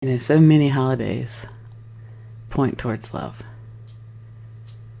So many holidays point towards love.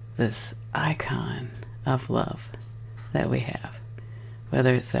 This icon of love that we have.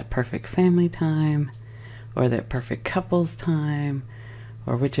 Whether it's that perfect family time, or that perfect couples time,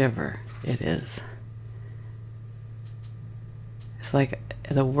 or whichever it is. It's like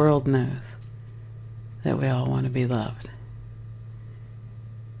the world knows that we all want to be loved.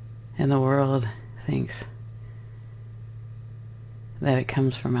 And the world thinks that it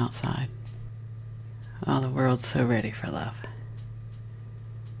comes from outside. Oh, the world's so ready for love.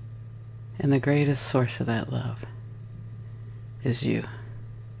 And the greatest source of that love is you.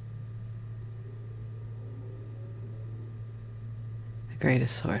 The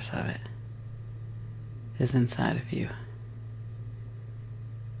greatest source of it is inside of you.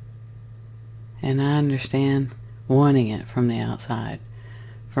 And I understand wanting it from the outside.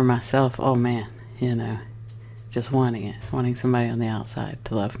 For myself, oh man, just wanting it. Wanting somebody on the outside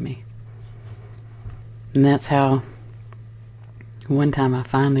to love me. And that's how one time I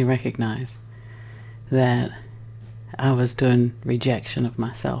finally recognized that I was doing rejection of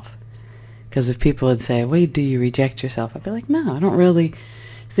myself. Because if people would say, well, do you reject yourself? I'd be like, no, I don't really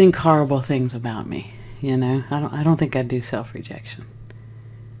think horrible things about me. I don't think I do self-rejection.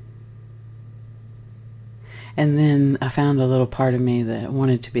 And then I found a little part of me that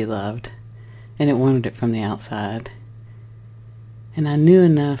wanted to be loved, and it wanted it from the outside. And I knew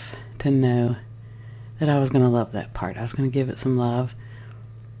enough to know that I was going to love that part. I was going to give it some love.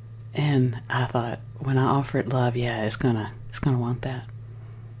 And I thought, when I offer it love, yeah, it's gonna want that.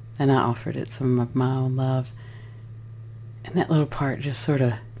 And I offered it some of my own love. And that little part just sort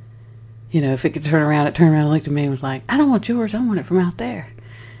of, if it could turn around, it turned around and looked at me and was like, I don't want yours, I want it from out there.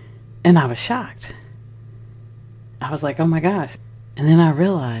 And I was shocked. I was like, oh my gosh. And then I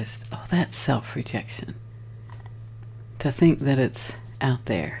realized, oh, that's self-rejection. To think that it's out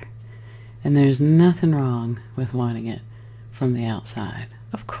there. And there's nothing wrong with wanting it from the outside,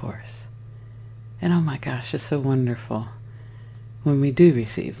 of course. And oh my gosh, it's so wonderful when we do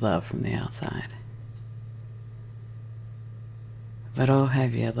receive love from the outside. But oh,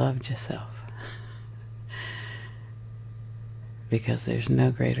 have you loved yourself? Because there's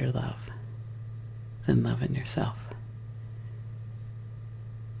no greater love than loving yourself.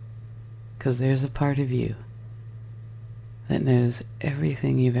 Because there's a part of you that knows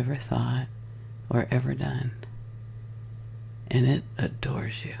everything you've ever thought or ever done. And it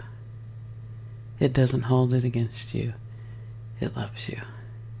adores you. It doesn't hold it against you. It loves you.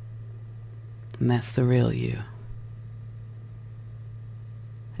 And that's the real you.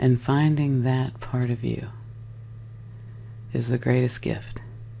 And finding that part of you is the greatest gift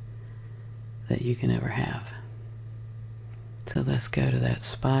that you can ever have. So let's go to that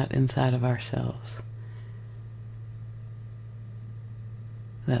spot inside of ourselves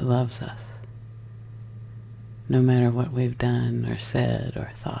that loves us, no matter what we've done or said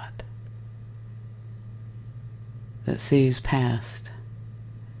or thought, that sees past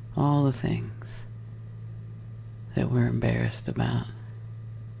all the things that we're embarrassed about,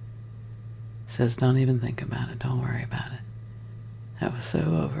 says don't even think about it, don't worry about it, that was so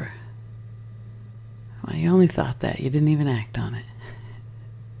over. Well, you only thought that, you didn't even act on it.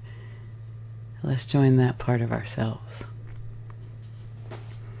 Let's join that part of ourselves.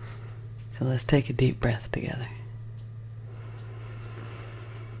 So let's take a deep breath together.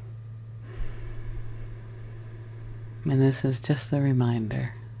 And this is just the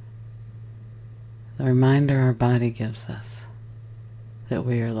reminder our body gives us that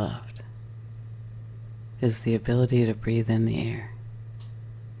we are loved, is the ability to breathe in the air.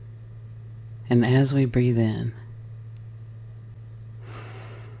 And as we breathe in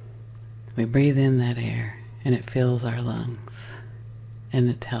that air, and it fills our lungs, and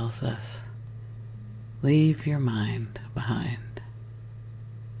it tells us, leave your mind behind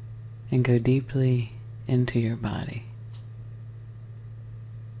and go deeply into your body.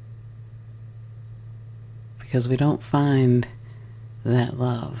 Because we don't find that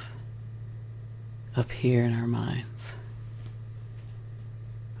love up here in our minds.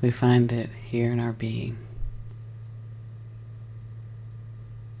 We find it here in our being.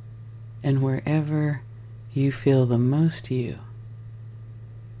 And wherever you feel the most you,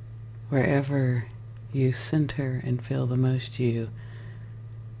 wherever you center and feel the most you,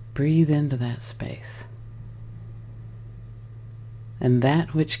 breathe into that space. And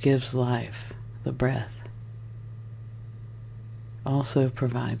that which gives life, the breath, also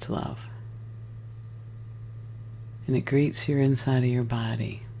provides love. And it greets your inside of your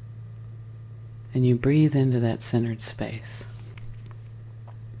body. And you breathe into that centered space.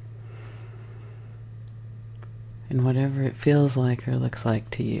 and whatever it feels like or looks like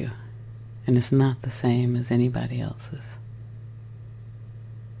to you, and it's not the same as anybody else's.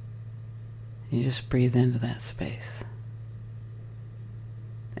 You just breathe into that space.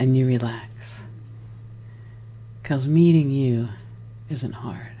 And you relax. Because meeting you isn't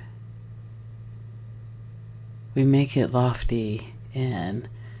hard. We make it lofty and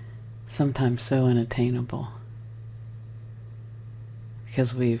sometimes so unattainable.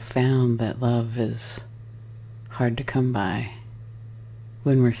 Because we've found that love is hard to come by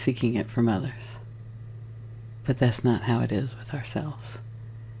when we're seeking it from others. But that's not how it is with ourselves.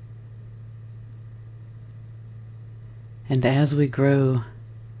 And as we grow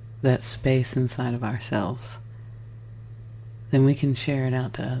that space inside of ourselves, then we can share it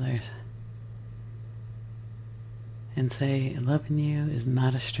out to others and say, loving you is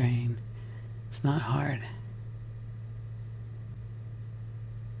not a strain. It's not hard.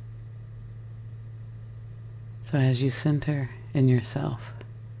 So as you center in yourself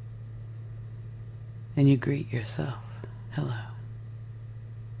and you greet yourself, hello.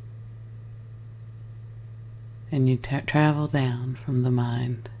 And you travel down from the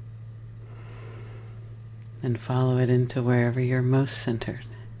mind and follow it into wherever you're most centered.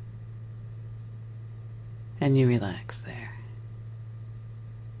 And you relax there.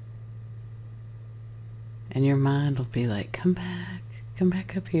 And your mind will be like, come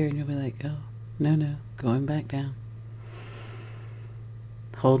back up here. And you'll be like, oh, no, going back down.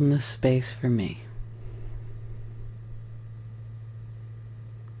 Holding this space for me.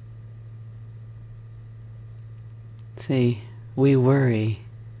 See, we worry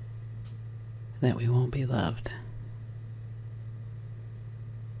that we won't be loved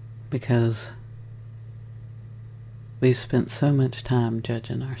because we've spent so much time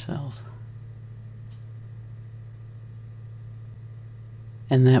judging ourselves.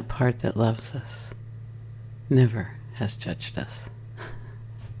 And that part that loves us never has judged us.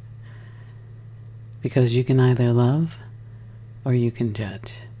 Because you can either love or you can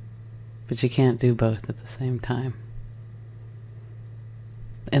judge. But you can't do both at the same time.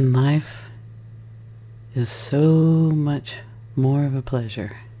 And life is so much more of a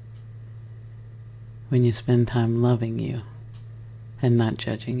pleasure when you spend time loving you and not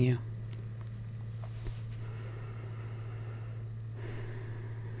judging you.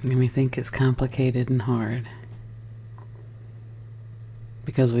 And we think it's complicated and hard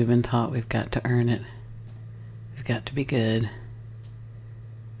because we've been taught we've got to earn it. We've got to be good.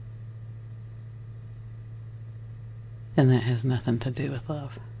 And that has nothing to do with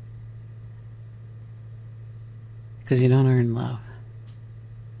love. Because you don't earn love.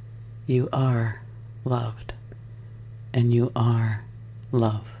 You are loved. And you are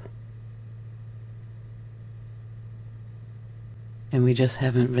love. And we just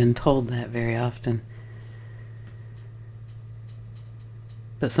haven't been told that very often.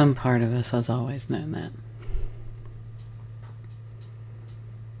 But some part of us has always known that.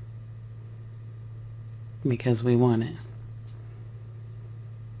 Because we want it.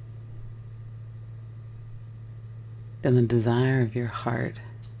 And the desire of your heart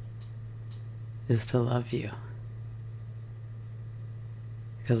is to love you.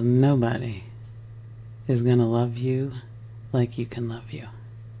 Because nobody is going to love you like you can love you.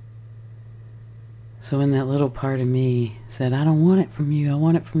 So when that little part of me said, I don't want it from you, I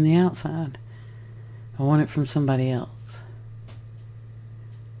want it from the outside. I want it from somebody else.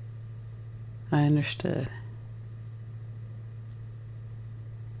 I understood.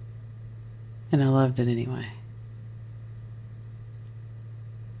 And I loved it anyway.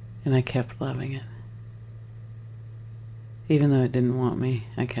 And I kept loving it. Even though it didn't want me,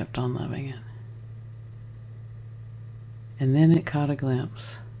 I kept on loving it. And then it caught a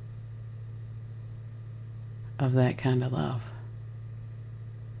glimpse of that kind of love.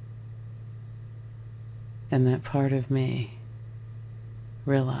 And that part of me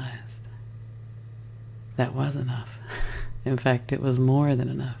realized that was enough. In fact, it was more than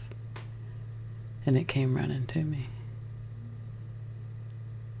enough. And it came running to me.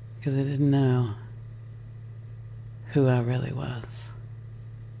 Because I didn't know who I really was.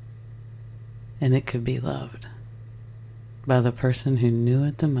 And it could be loved by the person who knew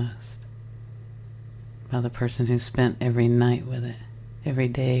it the most. By the person who spent every night with it, every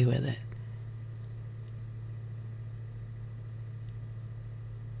day with it.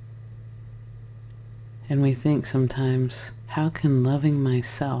 And we think sometimes, how can loving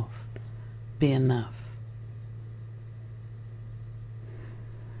myself be enough?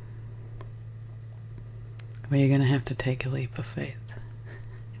 Well, you're going to have to take a leap of faith.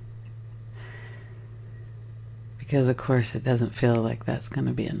 Because, of course, it doesn't feel like that's going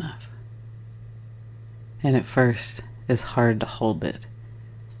to be enough. And at first, it's hard to hold it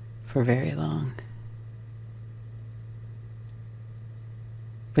for very long.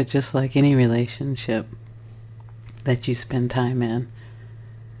 But just like any relationship that you spend time in,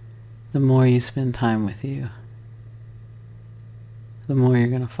 the more you spend time with you, the more you're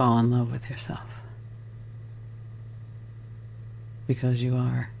going to fall in love with yourself. Because you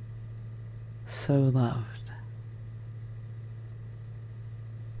are so loved.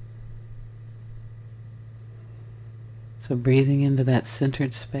 So breathing into that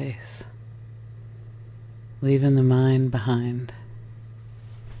centered space, leaving the mind behind,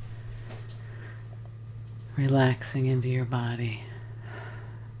 relaxing into your body,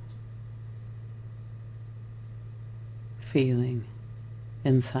 feeling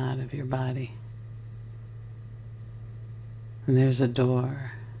inside of your body. And there's a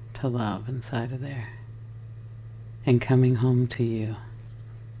door to love inside of there, and coming home to you.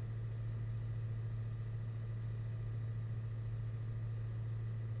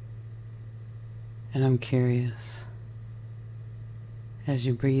 And I'm curious, as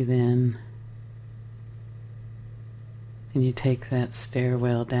you breathe in and you take that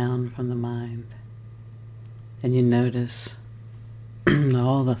stairwell down from the mind and you notice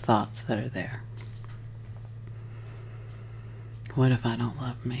all the thoughts that are there. What if I don't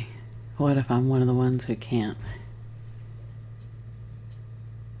love me? What if I'm one of the ones who can't?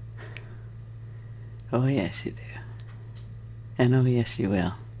 Oh yes you do. And oh yes you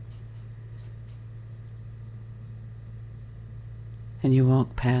will. And you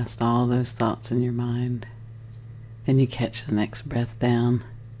walk past all those thoughts in your mind, and you catch the next breath down,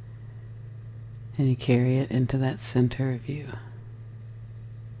 and you carry it into that center of you.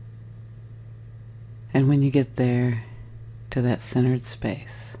 And when you get there to that centered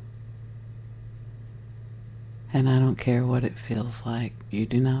space, and I don't care what it feels like, you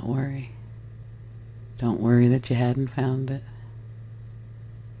do not worry. Don't worry that you hadn't found it,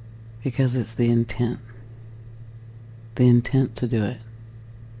 because it's the intent to do it,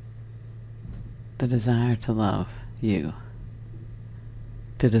 the desire to love you,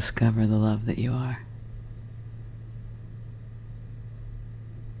 to discover the love that you are.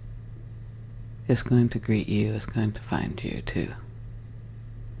 It's going to greet you, it's going to find you too.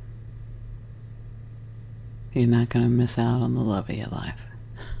 You're not going to miss out on the love of your life.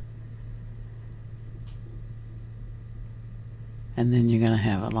 And then you're going to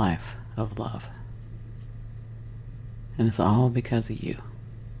have a life of love. And it's all because of you.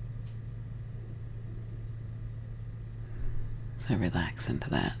 So relax into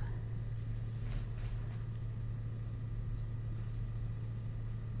that.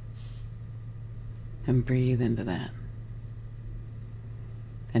 And breathe into that.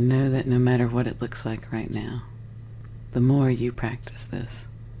 And know that no matter what it looks like right now, the more you practice this,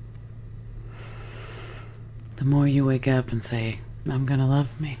 the more you wake up and say, I'm going to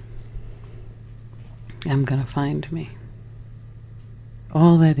love me. I'm going to find me.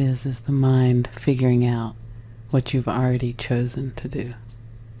 All that is the mind figuring out what you've already chosen to do.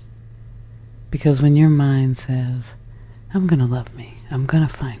 Because when your mind says, I'm going to love me, I'm going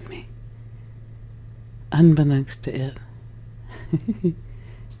to find me, unbeknownst to it,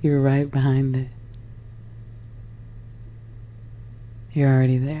 you're right behind it. You're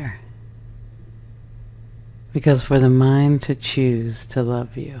already there. Because for the mind to choose to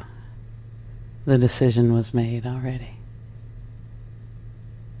love you, the decision was made already.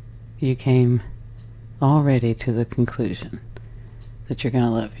 You came already to the conclusion that you're going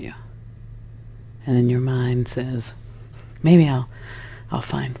to love you. And then your mind says, maybe I'll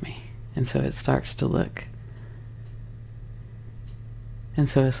find me. And so it starts to look. And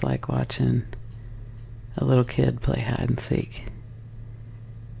so it's like watching a little kid play hide and seek,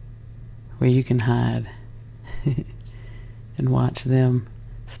 where you can hide and watch them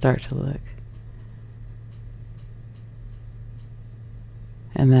start to look.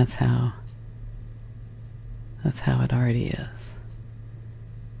 And that's how it already is.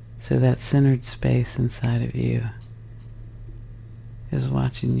 So that centered space inside of you is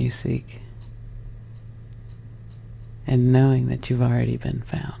watching you seek and knowing that you've already been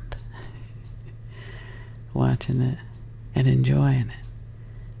found. Watching it and enjoying it,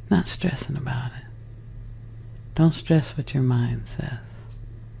 not stressing about it. Don't stress what your mind says.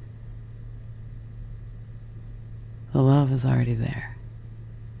 The love is already there.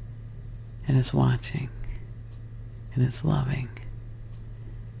 And it's watching. And it's loving.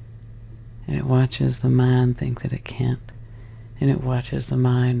 And it watches the mind think that it can't. And it watches the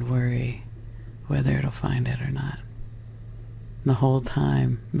mind worry whether it'll find it or not. And the whole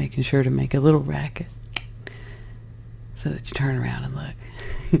time making sure to make a little racket so that you turn around and look.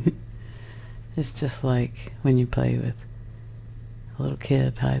 It's just like when you play with a little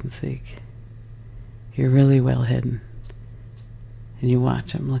kid, hide and seek. You're really well hidden, and you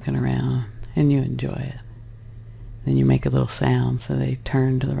watch them looking around, and you enjoy it. Then you make a little sound so they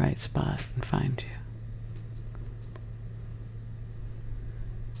turn to the right spot and find you.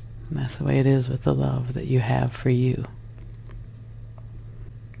 And that's the way it is with the love that you have for you.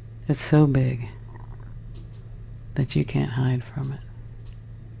 It's so big that you can't hide from it.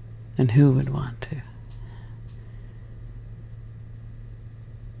 And who would want to?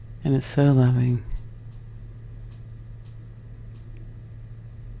 And it's so loving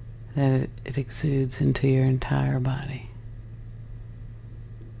that it exudes into your entire body.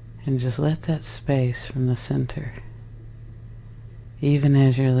 And just let that space from the center, even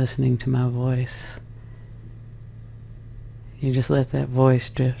as you're listening to my voice, you just let that voice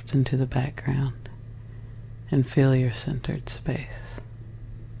drift into the background and feel your centered space.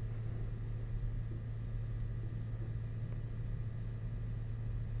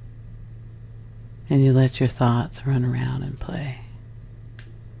 And you let your thoughts run around and play.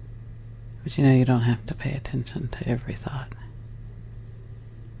 But you know you don't have to pay attention to every thought.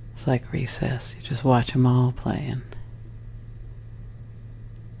 It's like recess. You just watch them all playing.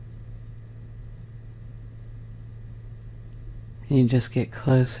 And you just get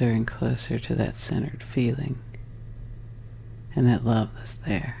closer and closer to that centered feeling and that love that's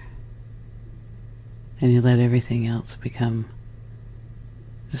there. And you let everything else become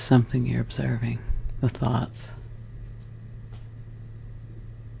just something you're observing, the thoughts.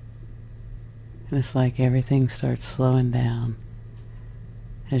 And it's like everything starts slowing down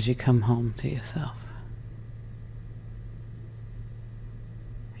as you come home to yourself.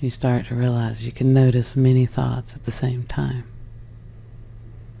 You start to realize you can notice many thoughts at the same time.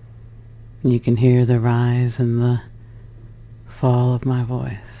 And you can hear the rise and the fall of my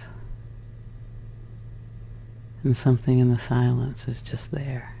voice. And something in the silence is just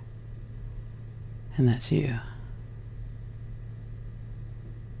there. And that's you.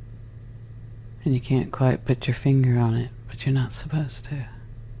 And you can't quite put your finger on it, but you're not supposed to.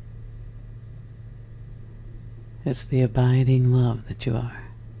 It's the abiding love that you are,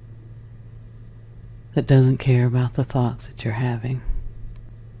 that doesn't care about the thoughts that you're having.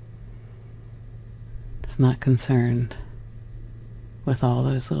 It's not concerned with all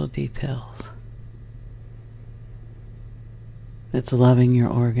those little details. It's loving your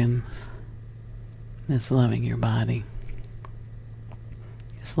organs. It's loving your body.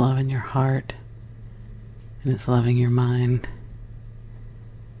 It's loving your heart. And it's loving your mind.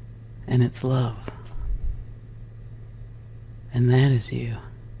 And it's love. And that is you.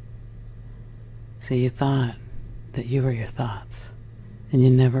 See, you thought that you were your thoughts. And you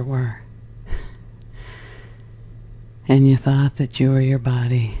never were. And you thought that you were your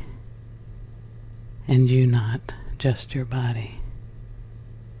body. And you not just your body.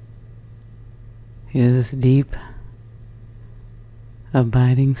 You're this deep,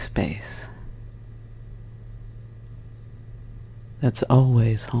 abiding space that's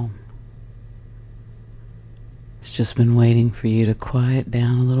always home. It's just been waiting for you to quiet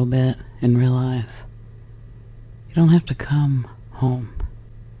down a little bit and realize you don't have to come home.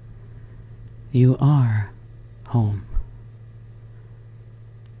 You are home.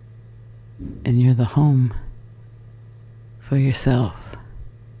 And you're the home for yourself.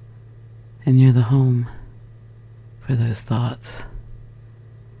 And you're the home for those thoughts.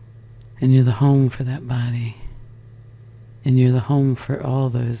 And you're the home for that body. And you're the home for all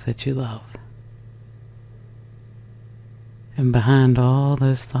those that you love. And behind all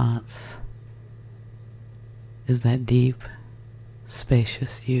those thoughts is that deep,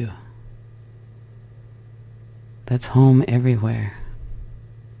 spacious you. That's home everywhere.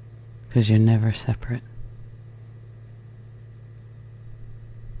 Because you're never separate.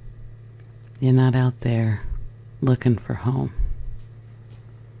 You're not out there looking for home.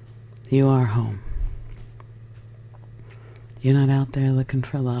 You are home. You're not out there looking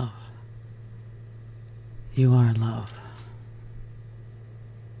for love. You are love.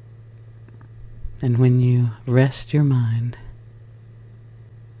 And when you rest your mind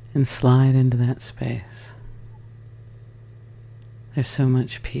and slide into that space, there's so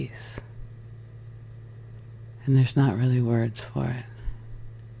much peace. And there's not really words for it.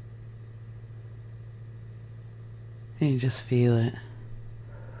 And you just feel it.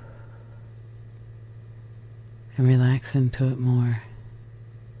 And relax into it more.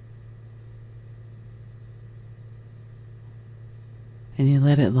 And you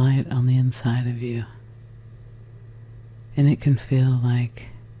let it light on the inside of you. And it can feel like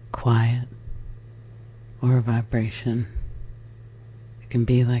quiet or a vibration. It can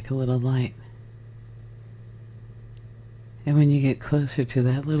be like a little light And when you get closer to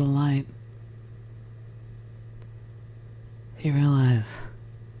that little light, you realize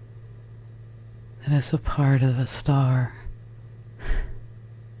that it's a part of a star.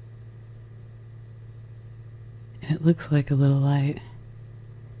 And it looks like a little light,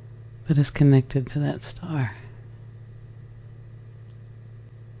 but it's connected to that star.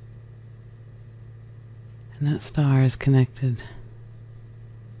 And that star is connected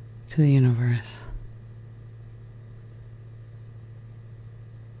to the universe.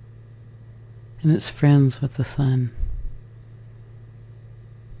 And it's friends with the sun.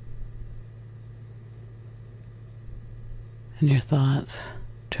 And your thoughts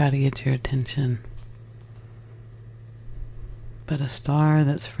try to get your attention. But a star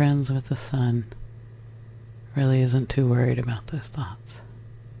that's friends with the sun really isn't too worried about those thoughts.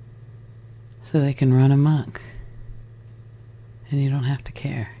 So they can run amok. And you don't have to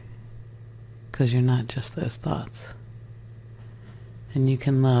care. Because you're not just those thoughts. And you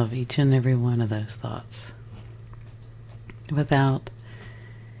can love each and every one of those thoughts without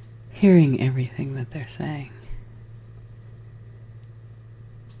hearing everything that they're saying.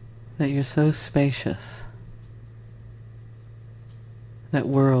 That you're so spacious that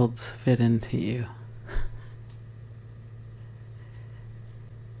worlds fit into you.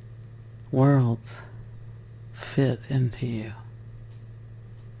 Worlds fit into you.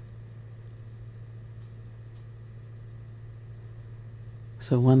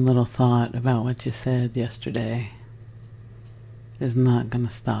 So one little thought about what you said yesterday is not going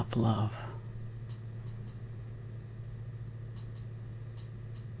to stop love.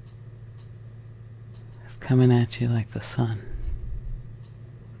 It's coming at you like the sun.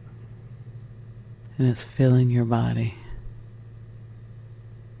 And it's filling your body.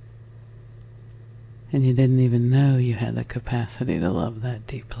 And you didn't even know you had the capacity to love that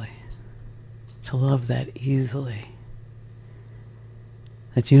deeply. To love that easily.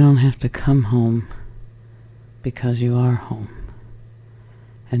 That you don't have to come home because you are home.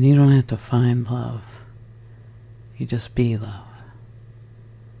 And you don't have to find love. You just be love.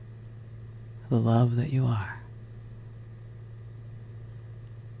 The love that you are.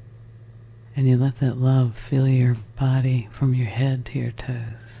 And you let that love fill your body from your head to your toes.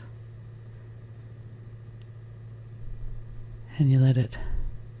 And you let it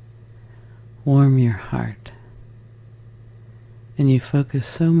warm your heart. And you focus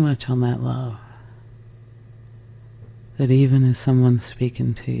so much on that love that even as someone's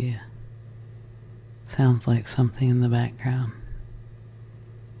speaking to you, sounds like something in the background.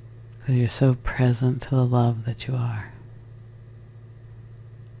 Because you're so present to the love that you are.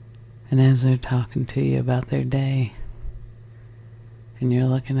 And as they're talking to you about their day, and you're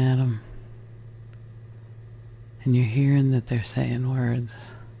looking at them, and you're hearing that they're saying words,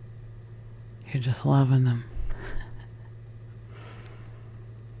 you're just loving them.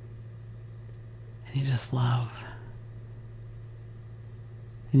 And you just love.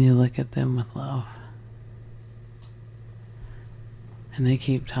 And you look at them with love. And they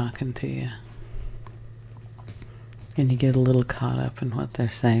keep talking to you. And you get a little caught up in what they're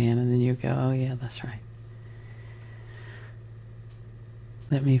saying, and then you go, oh yeah, that's right.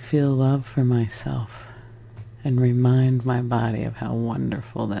 Let me feel love for myself and remind my body of how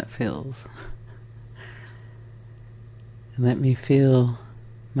wonderful that feels. And let me feel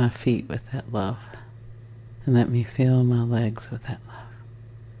my feet with that love. And let me feel my legs with that love.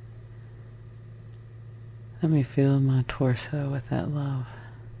 Let me feel my torso with that love.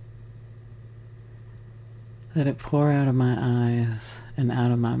 Let it pour out of my eyes and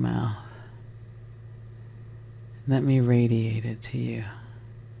out of my mouth. Let me radiate it to you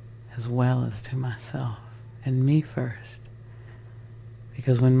as well as to myself and me first.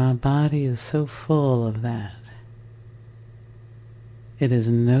 Because when my body is so full of that, it is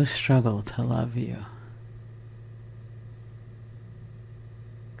no struggle to love you.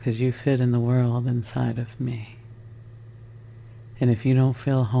 Because you fit in the world inside of me. And if you don't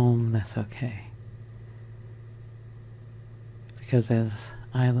feel home, that's okay. Because as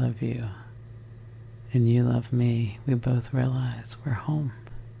I love you and you love me, we both realize we're home.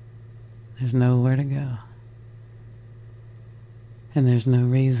 There's nowhere to go. And there's no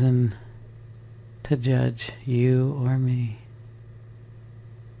reason to judge you or me.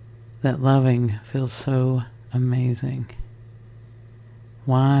 That loving feels so amazing.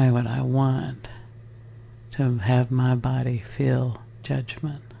 Why would I want to have my body feel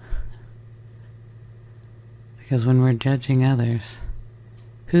judgment? Because when we're judging others,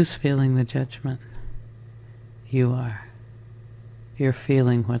 who's feeling the judgment? You are. You're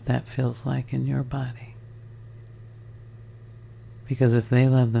feeling what that feels like in your body. Because if they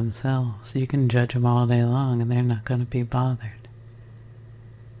love themselves, you can judge them all day long and they're not going to be bothered.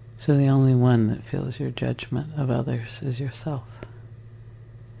 So the only one that feels your judgment of others is yourself.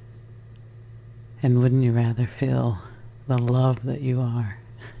 And wouldn't you rather feel the love that you are?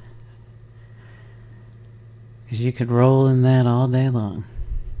 Because you could roll in that all day long.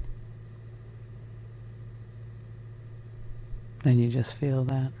 And you just feel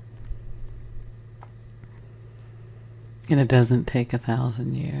that. And it doesn't take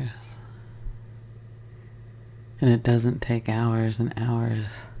 1,000 years. And it doesn't take hours and hours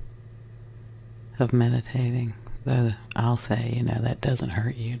of meditating. Though I'll say, that doesn't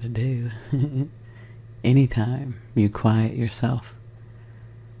hurt you to do. Anytime you quiet yourself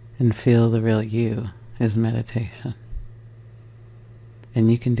and feel the real you is meditation. And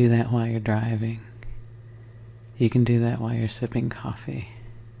you can do that while you're driving. You can do that while you're sipping coffee.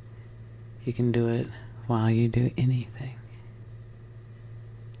 You can do it while you do anything.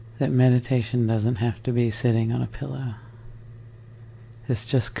 That meditation doesn't have to be sitting on a pillow. It's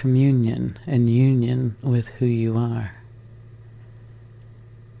just communion and union with who you are.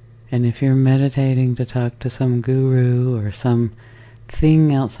 And if you're meditating to talk to some guru or some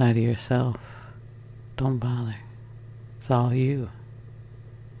thing outside of yourself, don't bother. It's all you.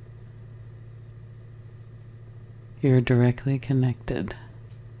 You're directly connected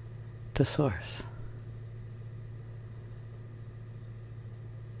to Source.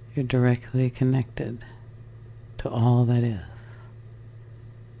 You're directly connected to all that is.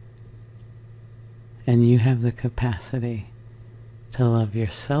 And you have the capacity to love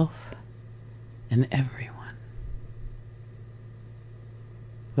yourself and everyone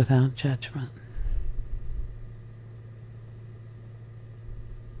without judgment.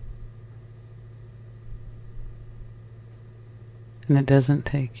 And it doesn't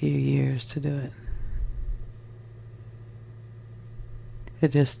take you years to do it.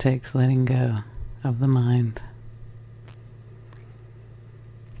 It just takes letting go of the mind.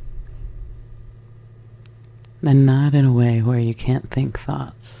 And not in a way where you can't think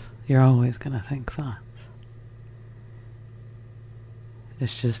thoughts. You're always going to think thoughts.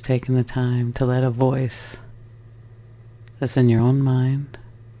 It's just taking the time to let a voice that's in your own mind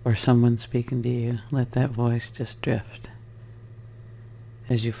or someone speaking to you, let that voice just drift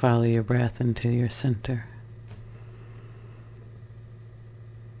as you follow your breath into your center.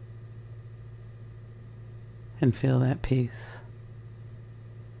 And feel that peace.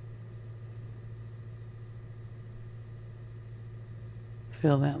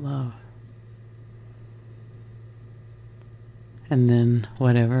 Feel that love. And then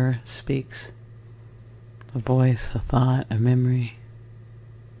whatever speaks, a voice, a thought, a memory,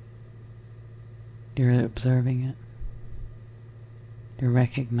 you're observing it. You're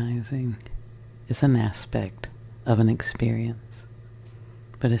recognizing it's an aspect of an experience,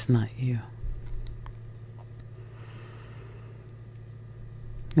 but it's not you.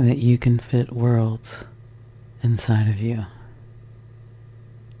 That you can fit worlds inside of you.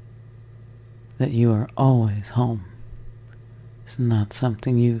 That you are always home. It's not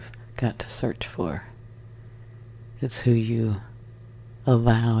something you've got to search for. It's who you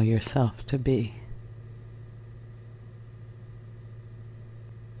allow yourself to be.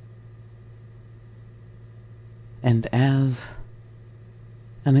 And as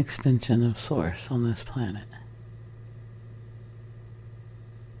an extension of Source on this planet,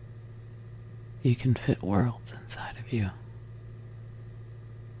 you can fit worlds inside of you.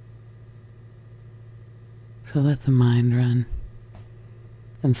 So let the mind run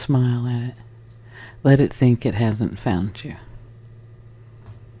and smile at it. Let it think it hasn't found you.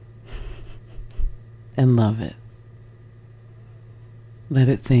 And love it. Let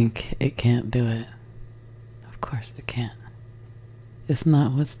it think it can't do it. Of course it can't. It's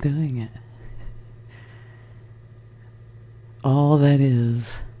not what's doing it. All that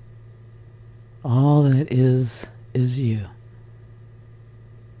is you.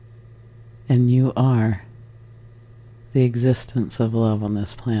 And you are the existence of love on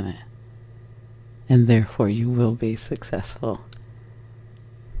this planet. And therefore you will be successful.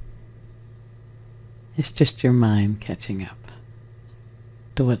 It's just your mind catching up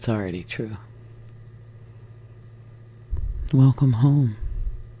to what's already true. Welcome home.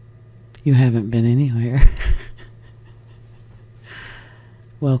 You haven't been anywhere.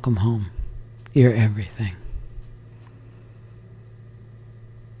 Welcome home. You're everything.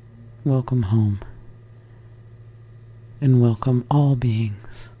 Welcome home. And welcome all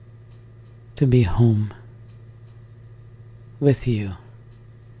beings to be home with you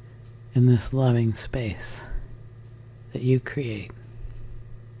in this loving space that you create.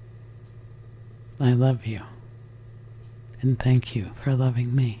 I love you, and thank you for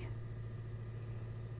loving me.